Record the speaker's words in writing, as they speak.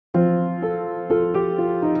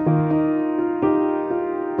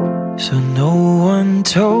So no one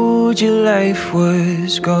told you life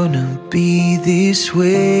was gonna be this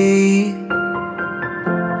way.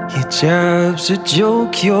 Your job's a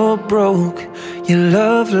joke, you're broke, your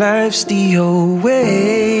love life's the old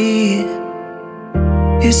way.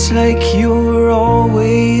 It's like you're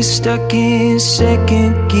always stuck in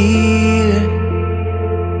second gear,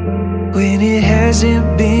 when it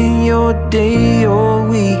hasn't been your day, your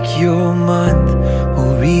week, your month,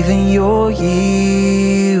 or even your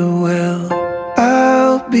year. Well,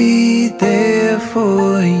 I'll be there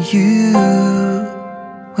for you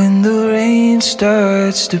when the rain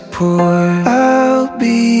starts to pour. I'll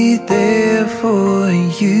be there for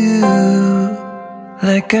you,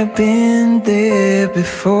 like I've been there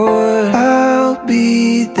before. I'll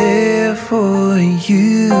be there for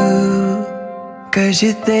you, 'cause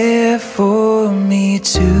you're there for me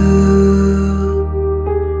too.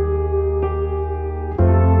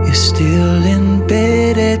 You're still in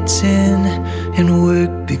bed at 10 and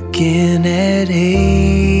work begin at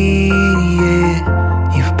 8, yeah.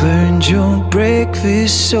 You've burned your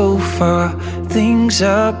breakfast so far, things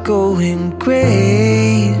are going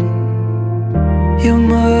great. Your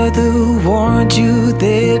mother warned you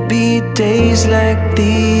there'd be days like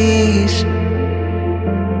these,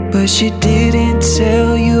 but she didn't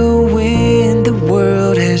tell you when the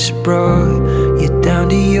world has brought you down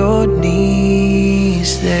to your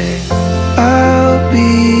knees. There, I'll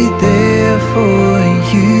be there for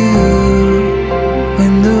you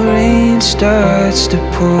when the rain starts to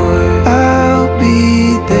pour. I'll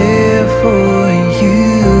be there for you,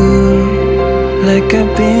 like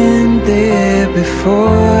I've been there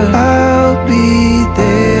before. I'll be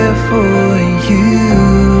there for you,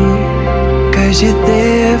 'cause you're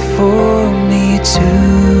there for me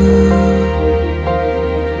too.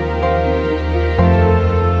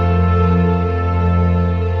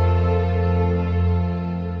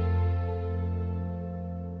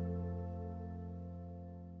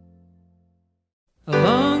 A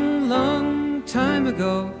long, long time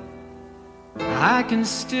ago, I can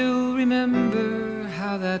still remember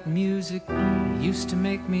how that music used to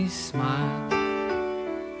make me smile.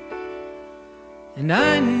 And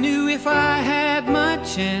I knew if I had my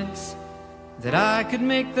chance that I could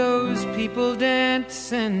make those people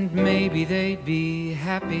dance, and maybe they'd be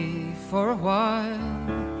happy for a while.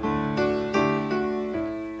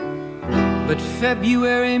 But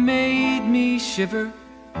February made me shiver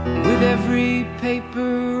with every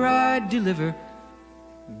paper I'd deliver.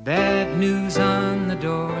 Bad news on the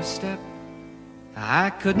doorstep, I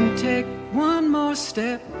couldn't take one more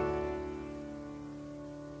step.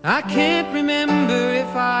 I can't remember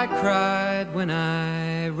if I cried when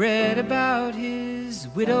I read about his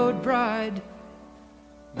widowed bride,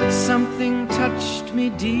 but something touched me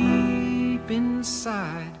deep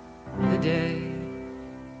inside the day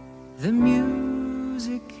the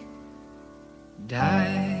music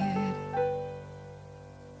died.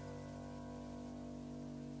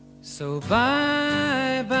 So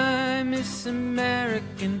bye-bye, Miss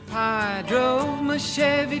American Pie. Drove my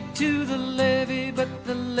Chevy to the levee, but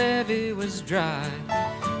the levee was dry.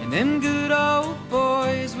 And them good old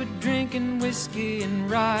boys were drinking whiskey and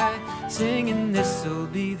rye, singing, "This'll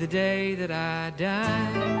be the day that I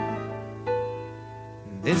die.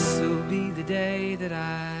 This'll be the day that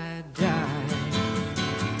I die."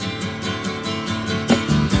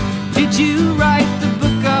 Did you write the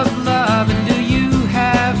book of love, and do you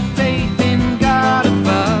have faith in God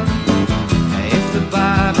above? If the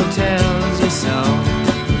Bible tells you so,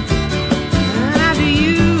 do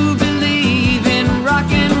you believe in rock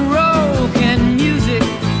and roll? Can music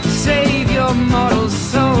save your mortal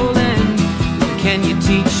soul? And can you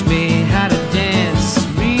teach me how to dance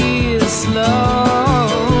real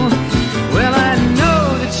slow? Well, I know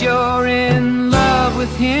that you're in love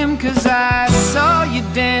with him, 'cause I saw you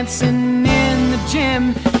dancing in the gym.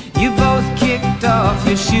 You both kicked off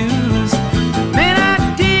your shoes. Man, I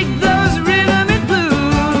dig those rhythm and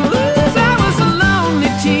blues. I was a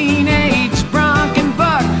lonely teenage bronc and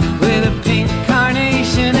buck with a pink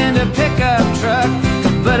carnation and a pickup truck,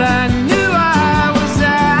 but I knew I was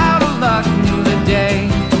out of luck the day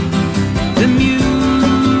the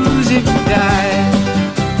music died.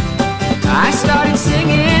 I started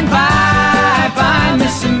singing bye-bye,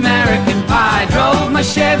 Miss American Pie. Drove my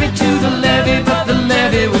Chevy to the levee, but the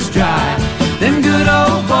levee was dry. Them good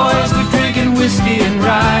old boys were drinking whiskey and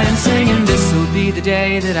rye, and singing, "This'll be the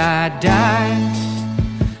day that I die.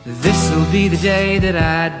 This'll be the day that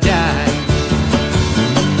I die."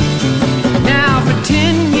 Now for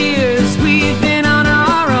 10 years we've been on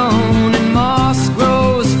our own, and moss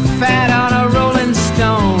grows fat on a rolling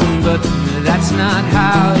stone, but that's not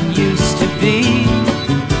how it used to be.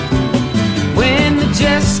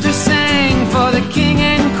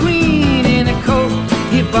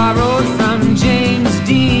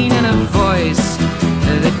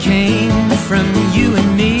 from you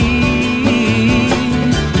and me.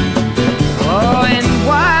 Oh, and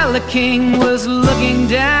while the king was looking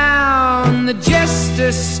down, the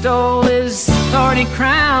jester stole his thorny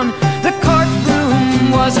crown. The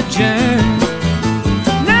courtroom was adjourned,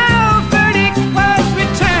 no verdict was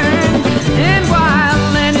returned. And while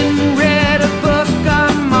Lenin read a book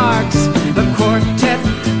on Marx, the quartet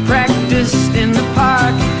practiced in the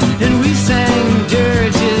park, and we sang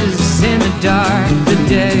dirges in the dark. The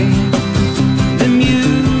day the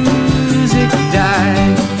music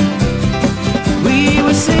died, we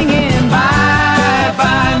were singing bye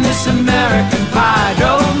bye Miss American Pie.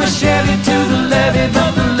 Drove my Chevy to the levee,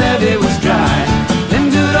 but the levee was dry. Them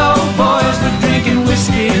good old boys were drinking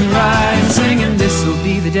whiskey and rye, and singing this'll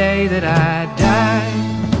be the day that I die.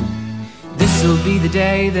 This'll be the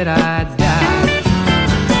day that I die.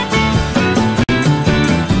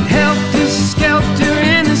 Helter skelter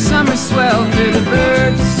in the summer swelter, the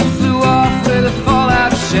birds flew off with a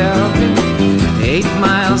fallout shelter. 8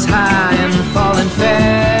 miles high and falling fast,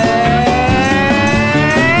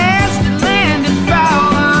 it landed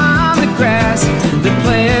foul on the grass. The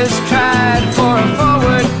players tried for a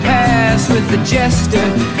forward pass, with the jester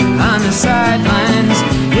on the sidelines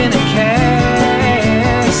in a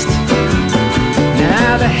cast.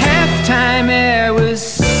 Now the halftime air was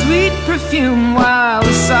sweet perfume, while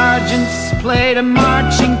the sergeants played a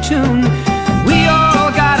marching tune. We all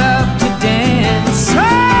got up to dance,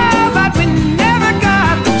 oh, but we never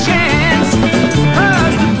got the chance,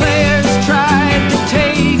 'cause the players tried to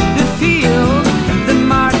take the field. The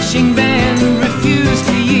marching band refused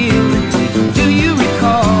to yield. Do you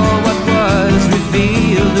recall what was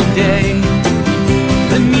revealed the day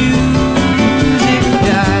the music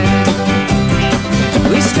died?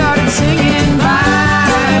 We started singing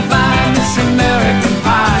bye bye Miss American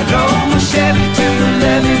Pie. Drove my Chevy to the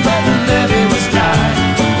levee, but the levee was dry.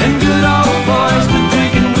 Them good old boys were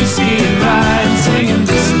drinking whiskey and rye, and singing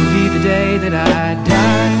this'll be the day that I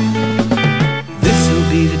die. This'll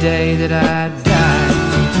be the day that I die.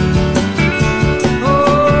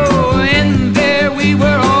 Oh, and there we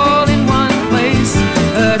were all in one place,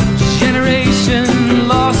 a generation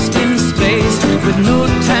lost in space, with no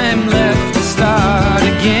time left to start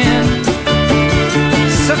again.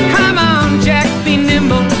 So come on, Jack, be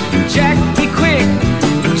nimble, Jack, be quick.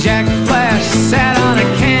 Jack Flash sat on a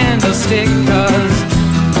candlestick, 'cause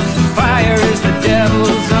fire is the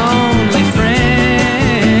devil's only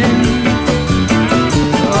friend.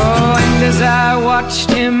 Oh, and as I watched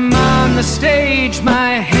him on the stage,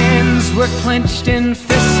 my hands were clenched in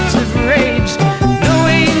fists of rage. No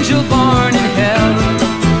angel born in hell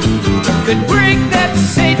could break that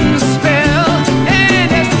Satan's spell. And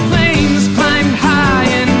as the flames climbed high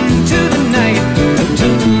into the night to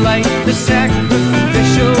light the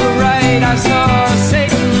sacrificial rite, I saw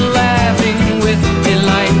Satan laughing with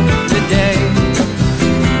delight. The day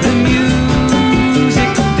the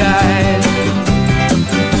music died,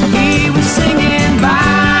 he was singing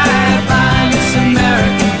bye bye Miss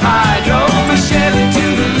American Pie. Drove my Chevy to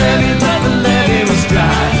the levee, but the levee was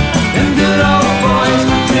dry. Them good old boys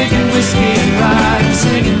were drinking whiskey and rye, and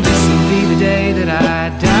singing this'll be the day that I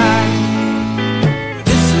die.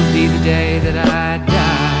 This'll be the day that I die.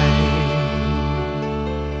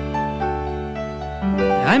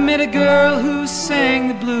 I met a girl who sang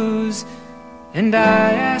the blues, and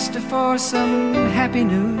I asked her for some happy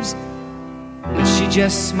news, but she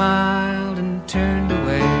just smiled and turned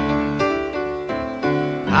away.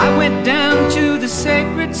 I went down to the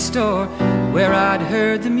sacred store, where I'd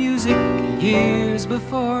heard the music years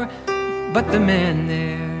before, but the man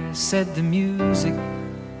there said the music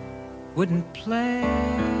wouldn't play.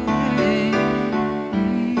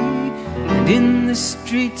 And in the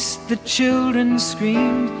streets the children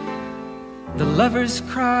screamed, the lovers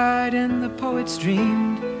cried and the poets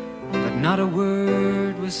dreamed, but not a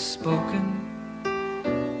word was spoken.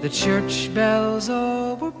 The church bells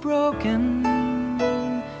all were broken,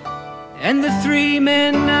 and the 3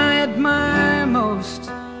 men I admire most,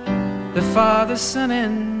 the Father, Son,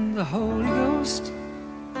 and the Holy Ghost,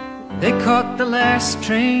 they caught the last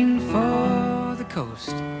train for the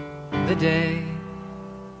coast. The day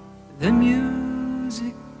the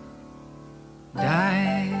music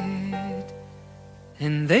died,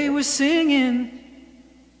 and they were singing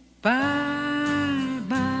bye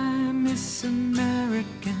bye Miss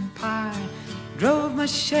American Pie. Drove my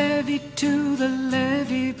Chevy to the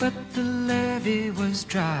levee, but the levee was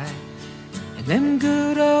dry. And them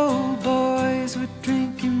good old boys were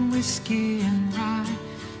drinking whiskey and rye,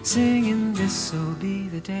 singing this'll be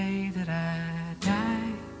the day that I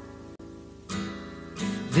die.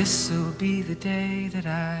 This'll be the day that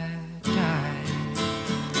I die.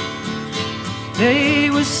 They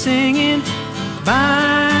were singing,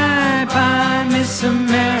 bye, bye, Miss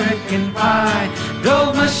American Pie.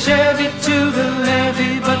 Drove my Chevy to the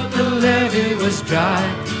levee, but the levee was dry.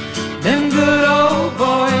 Them good old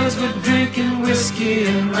boys were drinking whiskey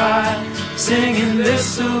and rye, singing,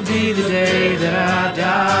 this'll be the day that I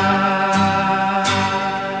die.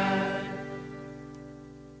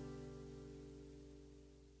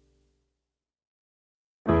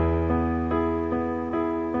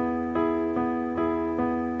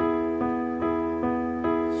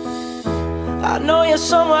 I know you're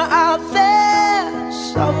somewhere out there,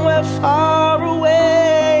 somewhere far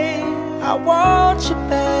away. I want you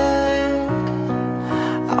back,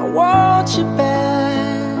 I want you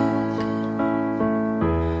back.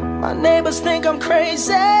 My neighbors think I'm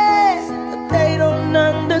crazy, but they don't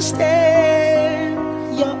understand.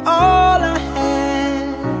 You're all I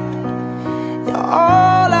had, you're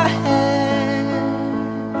all I had.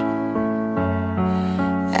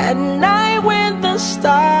 At night when the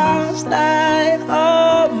stars light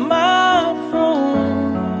up my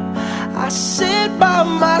room, I sit by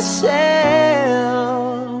myself,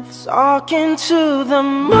 talking to the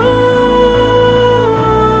moon,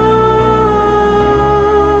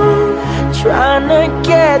 trying to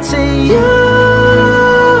get to you.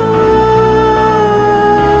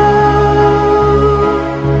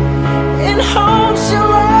 In hopes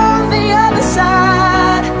you're on the other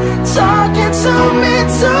side, talking to me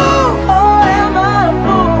too. Or am I a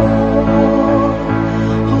fool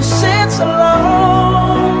who sits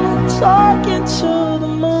alone, talking to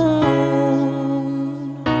the moon?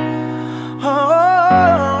 Oh,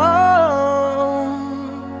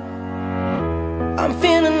 I'm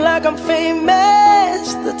feeling like I'm famous,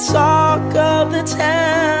 the talk of the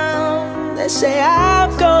town. They say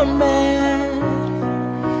I've gone mad,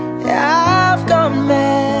 yeah, I've gone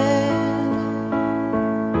mad.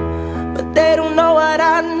 But they don't know what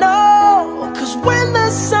I know, 'cause when the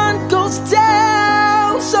sun goes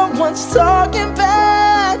down, someone's talking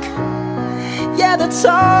back. Yeah, they're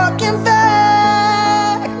talking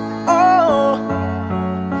back. Oh,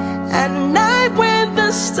 at night when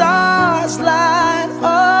the stars light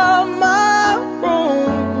up my room,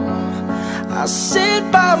 I sit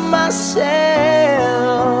by myself,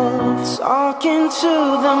 talking to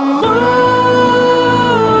the moon,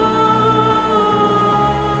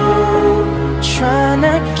 trying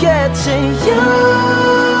to get to you.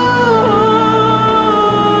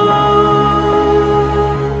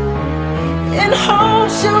 In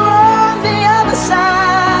hopes you're on the other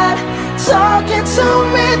side, talking to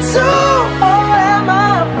me too. Or am I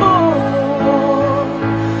a fool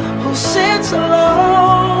who sits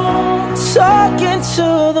alone, talking to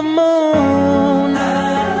the moon?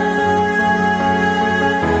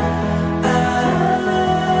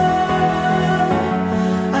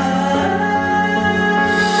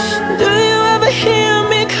 Do you ever hear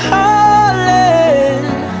me calling?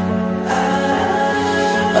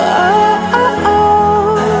 Oh, oh,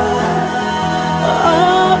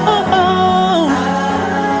 oh, oh.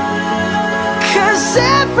 'Cause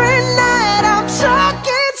every night I'm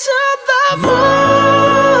talking to the moon,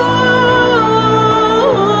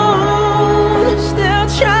 still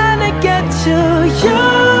trying to get to you.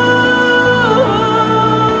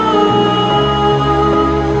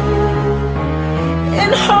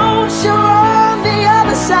 In hopes you're on the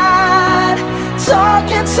other side,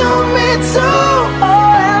 talking to me too.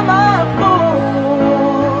 Or am I a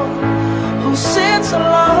fool who sits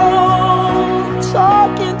alone,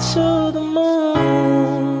 talking to the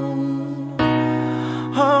moon?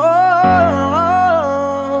 Oh,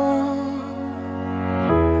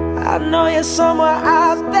 I know you're somewhere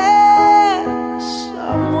out there,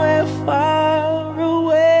 somewhere far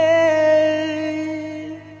away.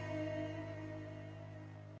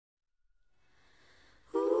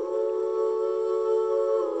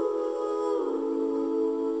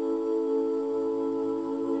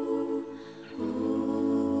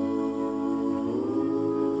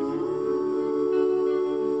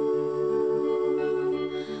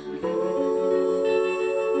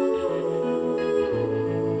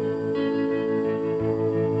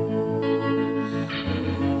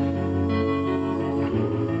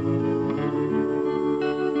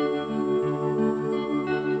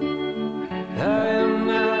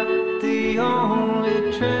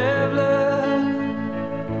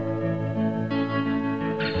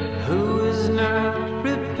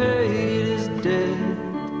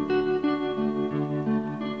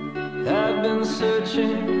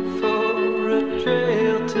 Searching for a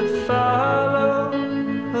trail to follow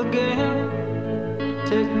again.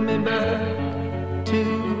 Take me back to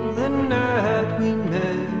the night we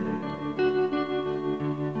met.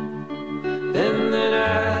 And then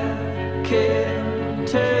I can't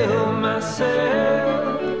tell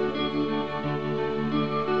myself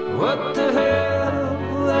what the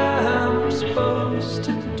hell I'm supposed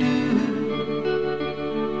to do.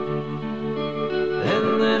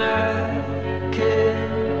 And then I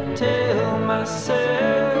can't tell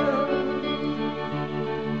myself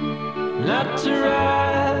not to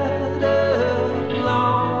ride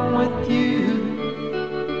along with you.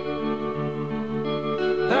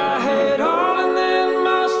 I had all and then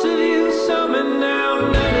most of you, some and now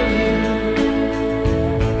none of you.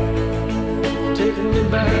 Taking me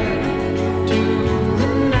back to the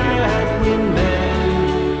night we met.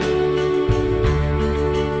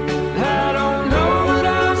 I don't know what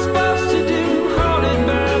I'm supposed to do, haunted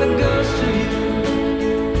by the ghost of you.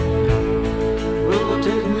 Oh,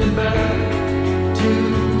 take me back to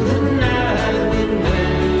the night we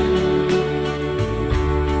met.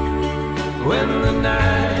 When the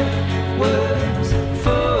night was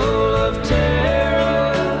full of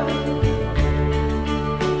terror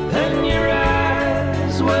and your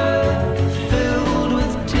eyes were filled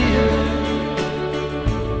with tears,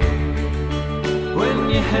 when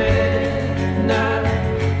you had not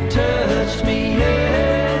touched me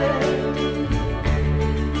yet.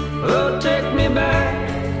 Oh, take me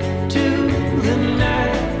back to the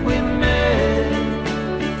night we met.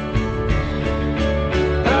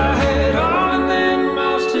 I had all and then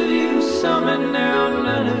most of you, some and now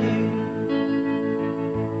none of you.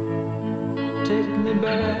 Take me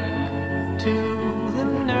back to the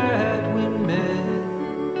night we met.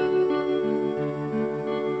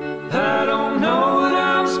 I don't know what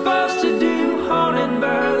I'm supposed to do, haunted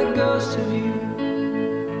by the ghost of you.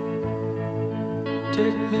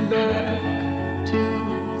 Take me back to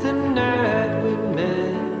the night we met.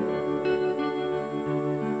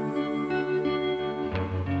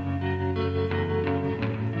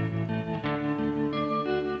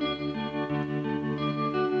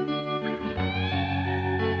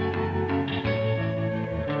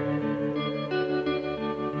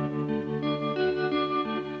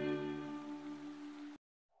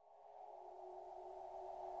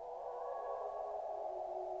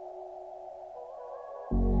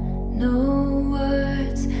 No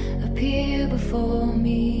words appear before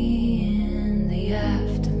me in the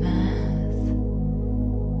aftermath.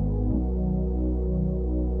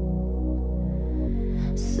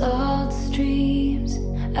 Salt streams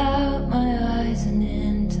out my eyes and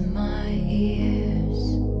into my ears.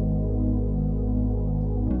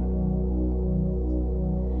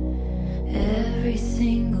 Every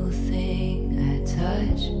single thing I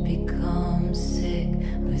touch becomes sick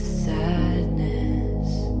with sadness.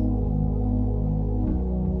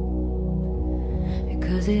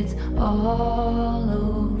 Cause it's all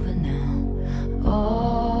over now,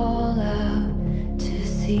 all out to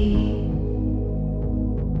sea.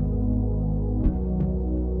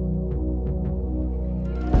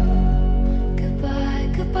 Goodbye,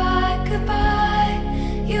 goodbye, goodbye.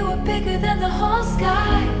 You were bigger than the whole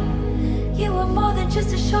sky. You were more than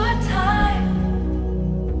just a short time.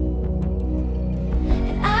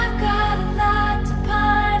 And I've got a lot to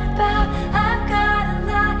pine about. I've got a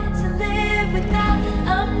lot to live without.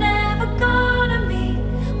 I'm never gonna meet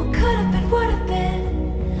what could have been, would have been,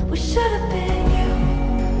 what should have been you.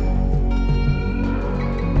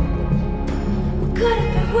 What could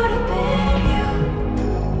have been, would have been you.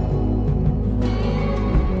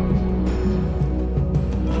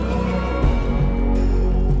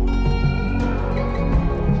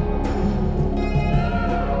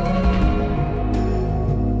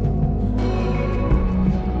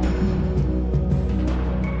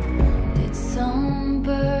 Did some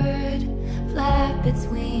bird flap its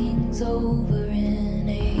wings over in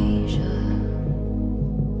Asia?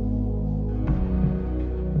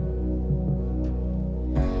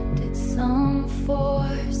 Did some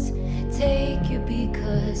force take you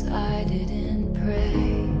because I didn't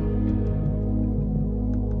pray?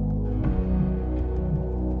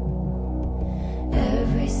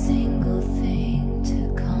 Every single thing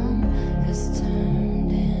to come has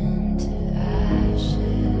turned into ashes.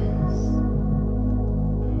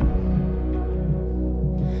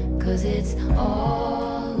 'Cause it's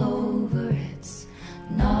all over, it's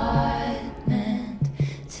not meant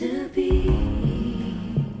to be.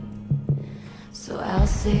 So I'll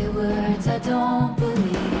say words I don't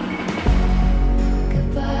believe.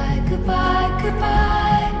 Goodbye, goodbye,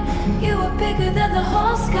 goodbye. You were bigger than the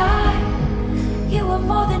whole sky. You were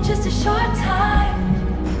more than just a short time.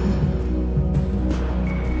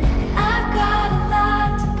 And I've got a lot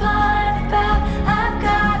to pine about. I've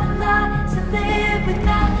got a lot to live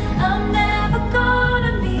without. I'm never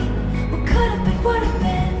gonna meet what could have been, would have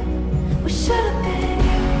been, what should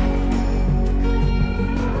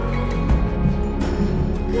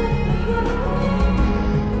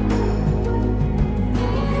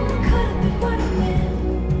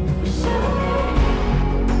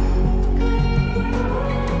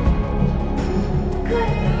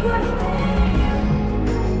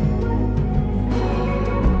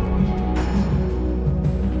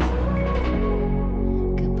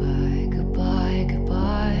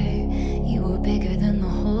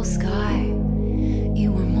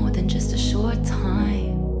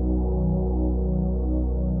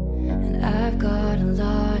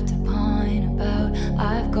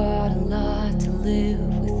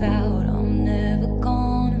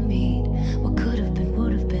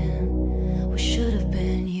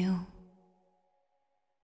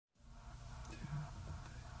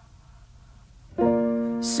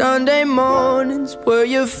Sunday mornings were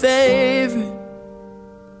your favorite.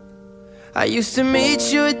 I used to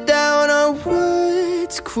meet you down on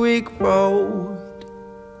Woods Creek Road.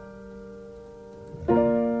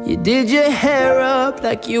 You did your hair up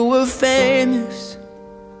like you were famous,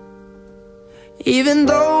 even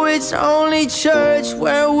though it's only church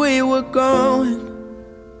where we were going.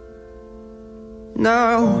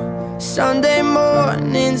 Now, Sunday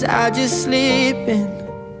mornings I just sleep in.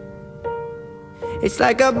 It's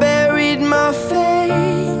like I buried my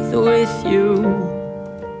faith with you.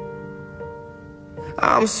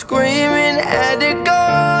 I'm screaming at the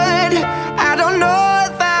God I don't know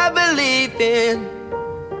if I believe in,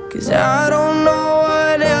 'cause I don't know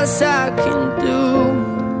what else I can do.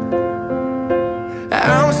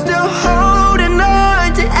 I'm still holding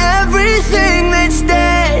on to everything that's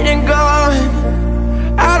dead and gone.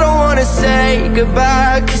 I don't wanna say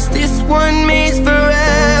goodbye, 'cause this one means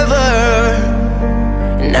forever.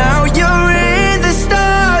 Now you're in the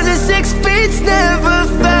stars and 6 feet's never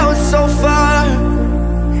felt so far.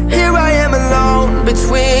 Here I am alone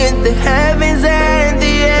between the heavens and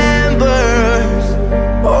the embers.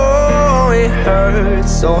 Oh, it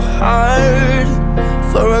hurts so hard.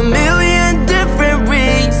 For a million different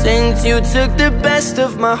reasons, you took the best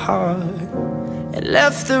of my heart and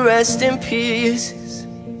left the rest in pieces.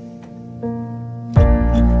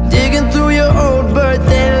 Digging through your old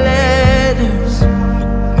birthday letters,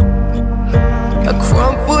 a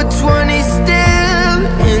crumpled 20 still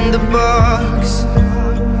in the box.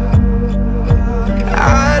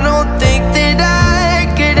 I don't think that I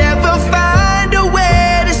could ever find a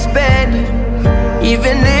way to spend it,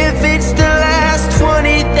 even if it's the last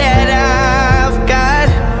 20 that I've got.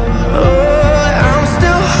 Oh, I'm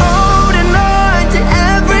still holding on to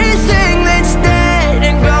everything that's dead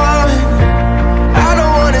and gone. I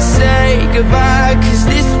don't wanna say goodbye, 'cause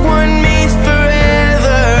this one means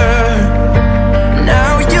forever.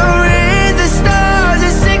 Now you're in the stars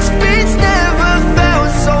and 6 feet's never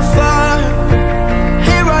felt so far.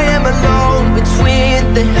 Here I am alone between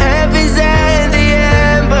the heavens and the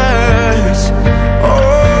embers.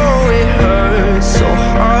 Oh, it hurts so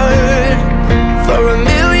hard. For a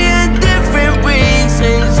million different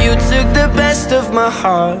reasons, you took the best of my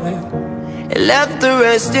heart and left the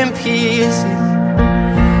rest in pieces.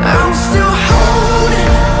 I'm still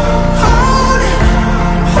holding on.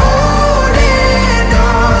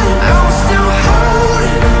 I'm still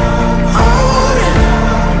holding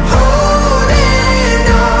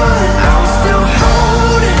on. I'm still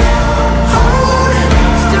holding on.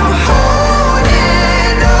 Still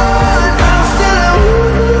holding on. I'm still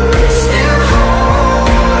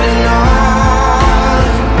holding on.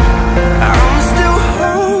 I'm still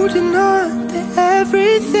holding on to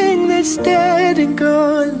everything that's dead and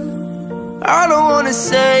gone. I don't wanna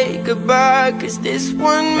say goodbye, 'cause this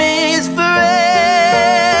one means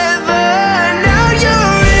forever. Now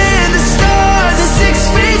you're in the stars and 6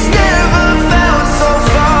 feet's never felt so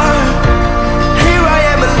far. Here I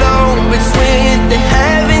am alone between the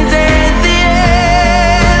heavens and the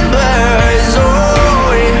embers.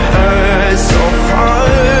 Oh, it hurts so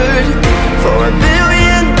hard. For a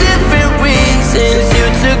million different reasons, you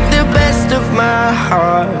took the best of my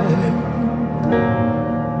heart,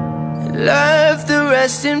 left the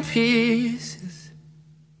rest in peace.